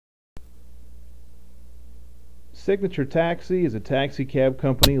Signature Taxi is a taxi cab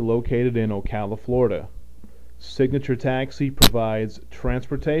company located in Ocala, Florida. Signature Taxi provides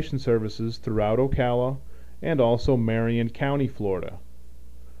transportation services throughout Ocala and also Marion County, Florida.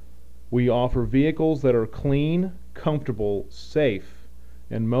 We offer vehicles that are clean, comfortable, safe,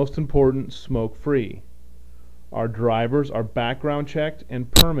 and most important, smoke-free. Our drivers are background checked and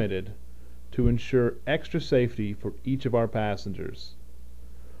permitted to ensure extra safety for each of our passengers.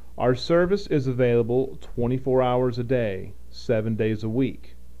 Our service is available 24 hours a day, 7 days a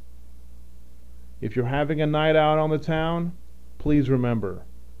week. If you're having a night out on the town, please remember,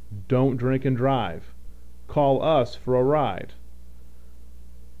 don't drink and drive. Call us for a ride.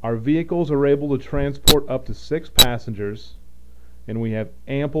 Our vehicles are able to transport up to 6 passengers, and we have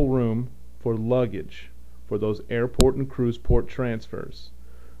ample room for luggage for those airport and cruise port transfers.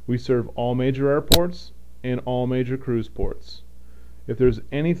 We serve all major airports and all major cruise ports. If there's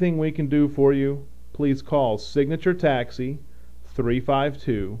anything we can do for you, please call Signature Taxi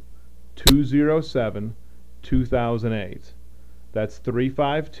 352-207-2008. That's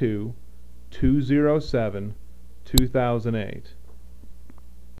 352-207-2008.